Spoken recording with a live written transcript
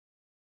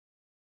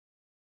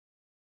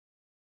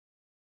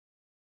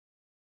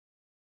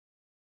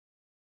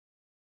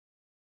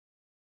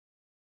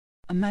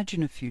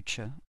Imagine a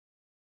future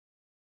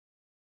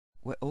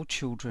where all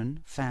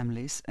children,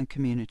 families and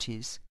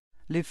communities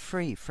live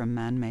free from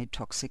man-made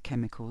toxic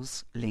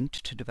chemicals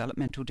linked to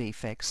developmental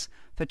defects,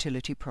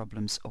 fertility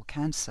problems or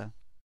cancer.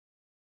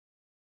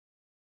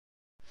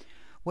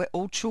 Where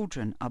all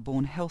children are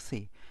born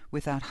healthy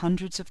without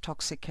hundreds of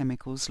toxic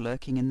chemicals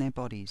lurking in their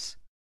bodies.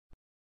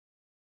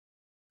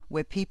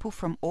 Where people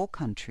from all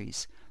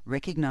countries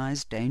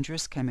recognize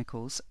dangerous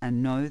chemicals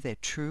and know their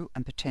true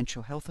and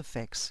potential health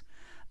effects,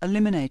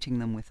 eliminating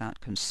them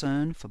without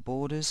concern for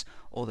borders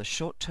or the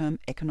short-term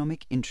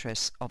economic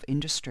interests of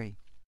industry.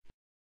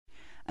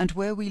 And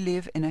where we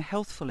live in a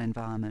healthful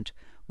environment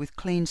with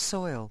clean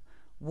soil,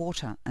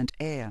 water and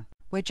air,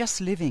 where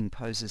just living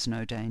poses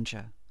no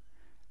danger.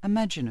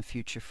 Imagine a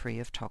future free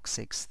of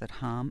toxics that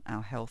harm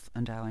our health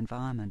and our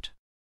environment.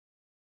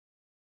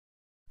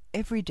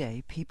 Every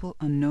day people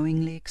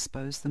unknowingly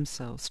expose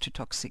themselves to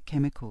toxic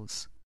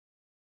chemicals.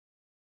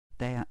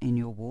 They are in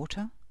your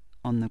water,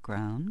 on the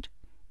ground,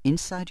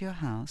 inside your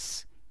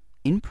house,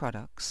 in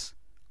products,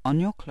 on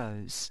your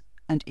clothes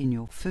and in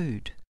your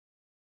food.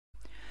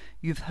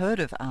 You've heard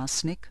of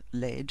arsenic,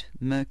 lead,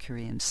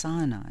 mercury and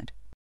cyanide.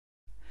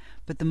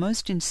 But the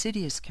most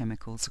insidious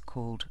chemicals are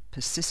called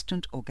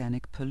persistent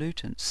organic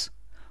pollutants,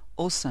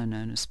 also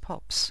known as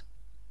POPs.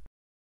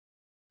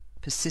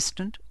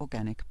 Persistent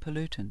organic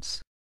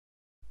pollutants.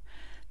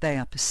 They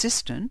are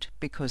persistent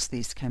because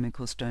these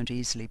chemicals don't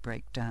easily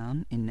break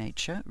down in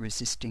nature,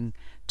 resisting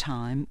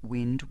time,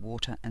 wind,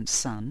 water and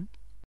sun.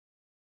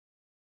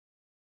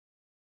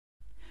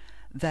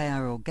 They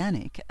are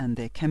organic and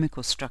their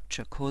chemical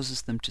structure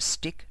causes them to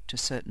stick to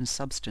certain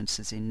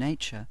substances in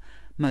nature,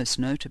 most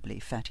notably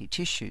fatty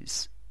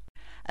tissues.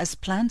 As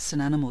plants and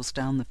animals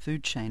down the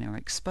food chain are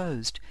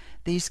exposed,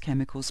 these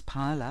chemicals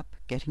pile up,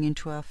 getting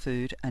into our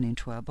food and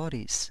into our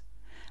bodies,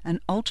 and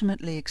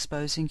ultimately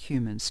exposing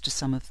humans to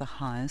some of the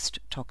highest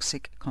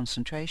toxic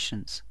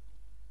concentrations.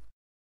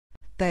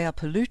 They are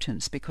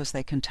pollutants because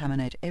they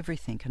contaminate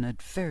everything and are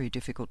very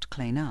difficult to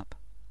clean up.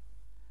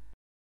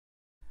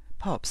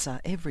 POPs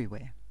are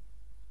everywhere.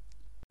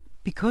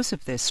 Because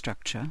of their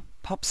structure,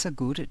 POPs are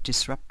good at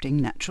disrupting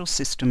natural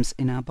systems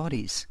in our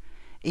bodies,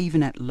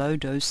 even at low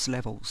dose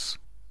levels.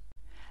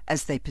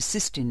 As they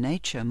persist in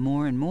nature,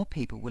 more and more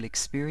people will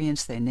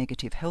experience their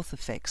negative health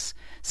effects,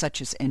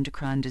 such as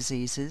endocrine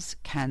diseases,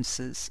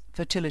 cancers,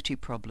 fertility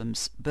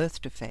problems,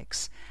 birth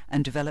defects,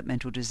 and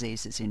developmental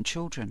diseases in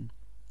children.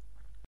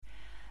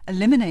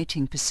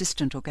 Eliminating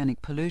persistent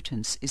organic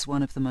pollutants is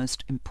one of the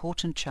most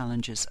important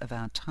challenges of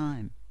our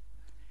time.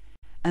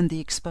 And the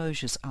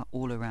exposures are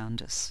all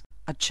around us.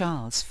 A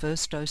child's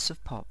first dose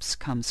of POPs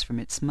comes from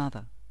its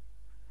mother.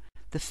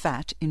 The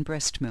fat in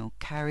breast milk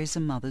carries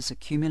a mother's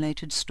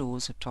accumulated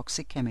stores of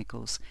toxic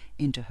chemicals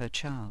into her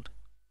child.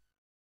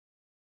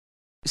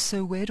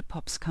 So where do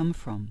POPs come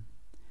from?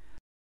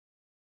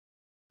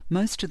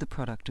 Most are the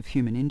product of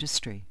human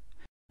industry.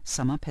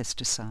 Some are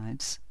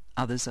pesticides,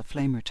 others are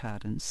flame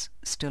retardants,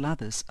 still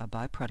others are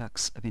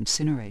byproducts of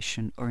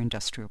incineration or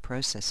industrial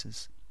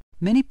processes.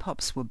 Many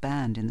POPs were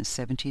banned in the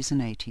 70s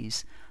and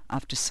 80s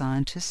after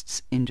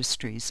scientists,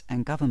 industries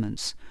and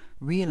governments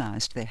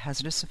realized their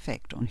hazardous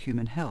effect on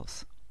human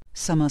health.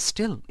 Some are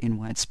still in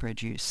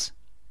widespread use.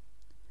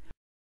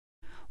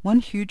 One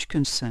huge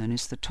concern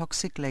is the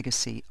toxic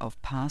legacy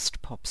of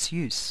past POPs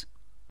use.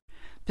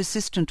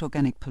 Persistent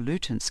organic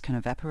pollutants can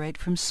evaporate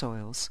from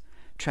soils,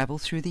 travel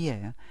through the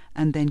air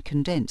and then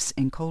condense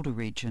in colder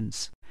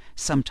regions,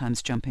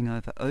 sometimes jumping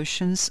over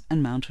oceans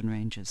and mountain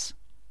ranges.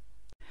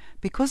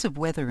 Because of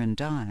weather and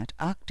diet,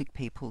 Arctic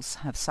peoples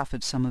have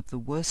suffered some of the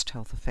worst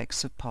health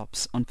effects of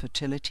POPs on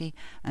fertility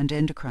and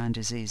endocrine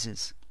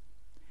diseases.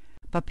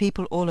 But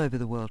people all over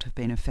the world have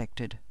been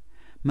affected,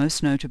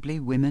 most notably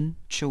women,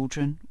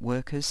 children,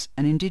 workers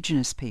and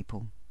indigenous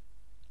people.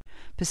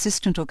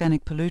 Persistent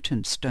organic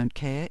pollutants don't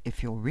care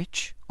if you're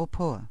rich or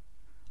poor,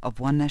 of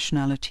one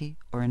nationality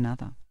or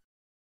another.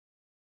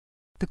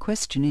 The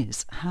question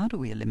is, how do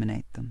we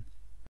eliminate them?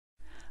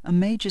 A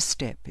major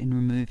step in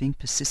removing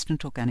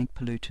persistent organic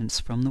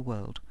pollutants from the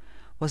world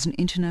was an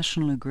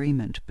international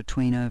agreement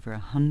between over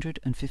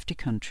 150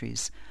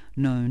 countries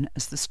known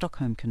as the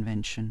Stockholm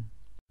Convention.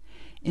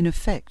 In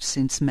effect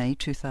since May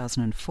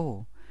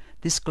 2004,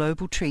 this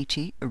global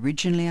treaty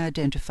originally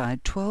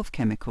identified 12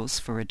 chemicals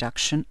for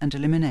reduction and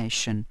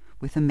elimination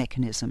with a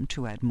mechanism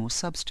to add more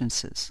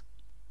substances.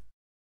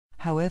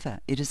 However,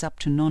 it is up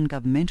to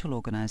non-governmental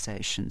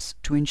organisations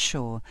to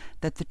ensure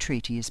that the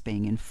treaty is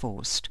being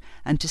enforced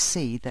and to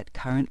see that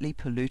currently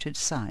polluted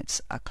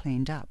sites are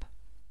cleaned up.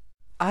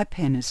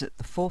 IPEN is at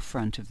the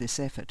forefront of this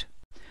effort.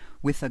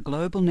 With a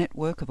global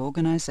network of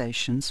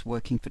organisations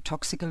working for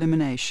toxic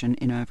elimination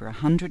in over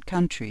 100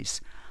 countries,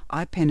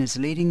 IPEN is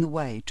leading the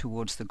way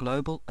towards the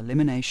global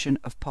elimination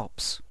of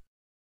POPs.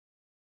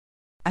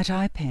 At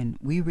IPEN,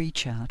 we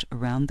reach out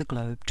around the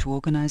globe to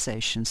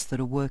organisations that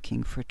are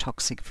working for a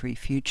toxic-free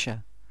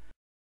future.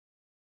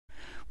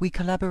 We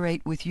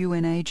collaborate with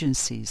UN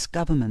agencies,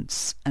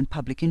 governments and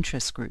public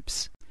interest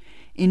groups.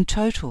 In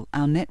total,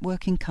 our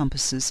network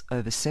encompasses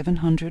over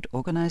 700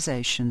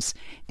 organisations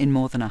in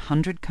more than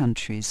 100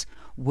 countries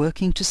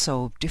working to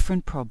solve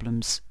different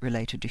problems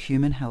related to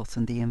human health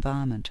and the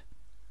environment.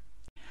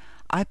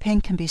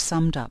 IPEN can be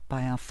summed up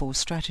by our 4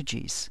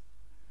 strategies.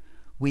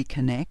 We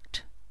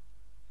connect,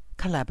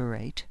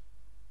 collaborate,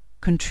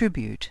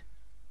 contribute,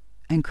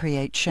 and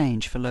create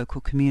change for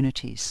local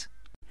communities.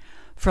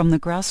 From the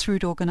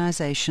grassroots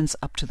organisations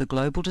up to the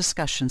global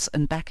discussions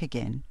and back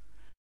again,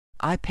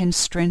 IPEN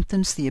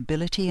strengthens the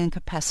ability and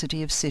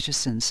capacity of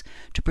citizens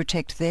to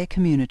protect their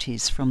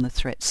communities from the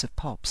threats of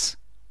POPs,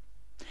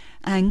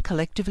 and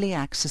collectively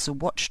acts as a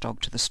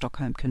watchdog to the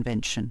Stockholm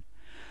Convention,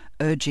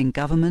 urging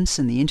governments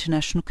and the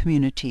international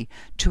community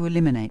to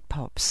eliminate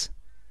POPs.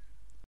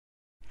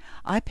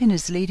 IPEN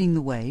is leading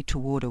the way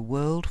toward a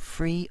world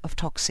free of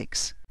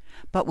toxics,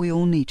 but we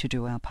all need to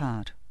do our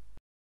part.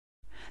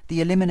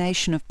 The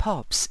elimination of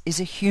POPs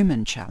is a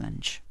human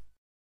challenge.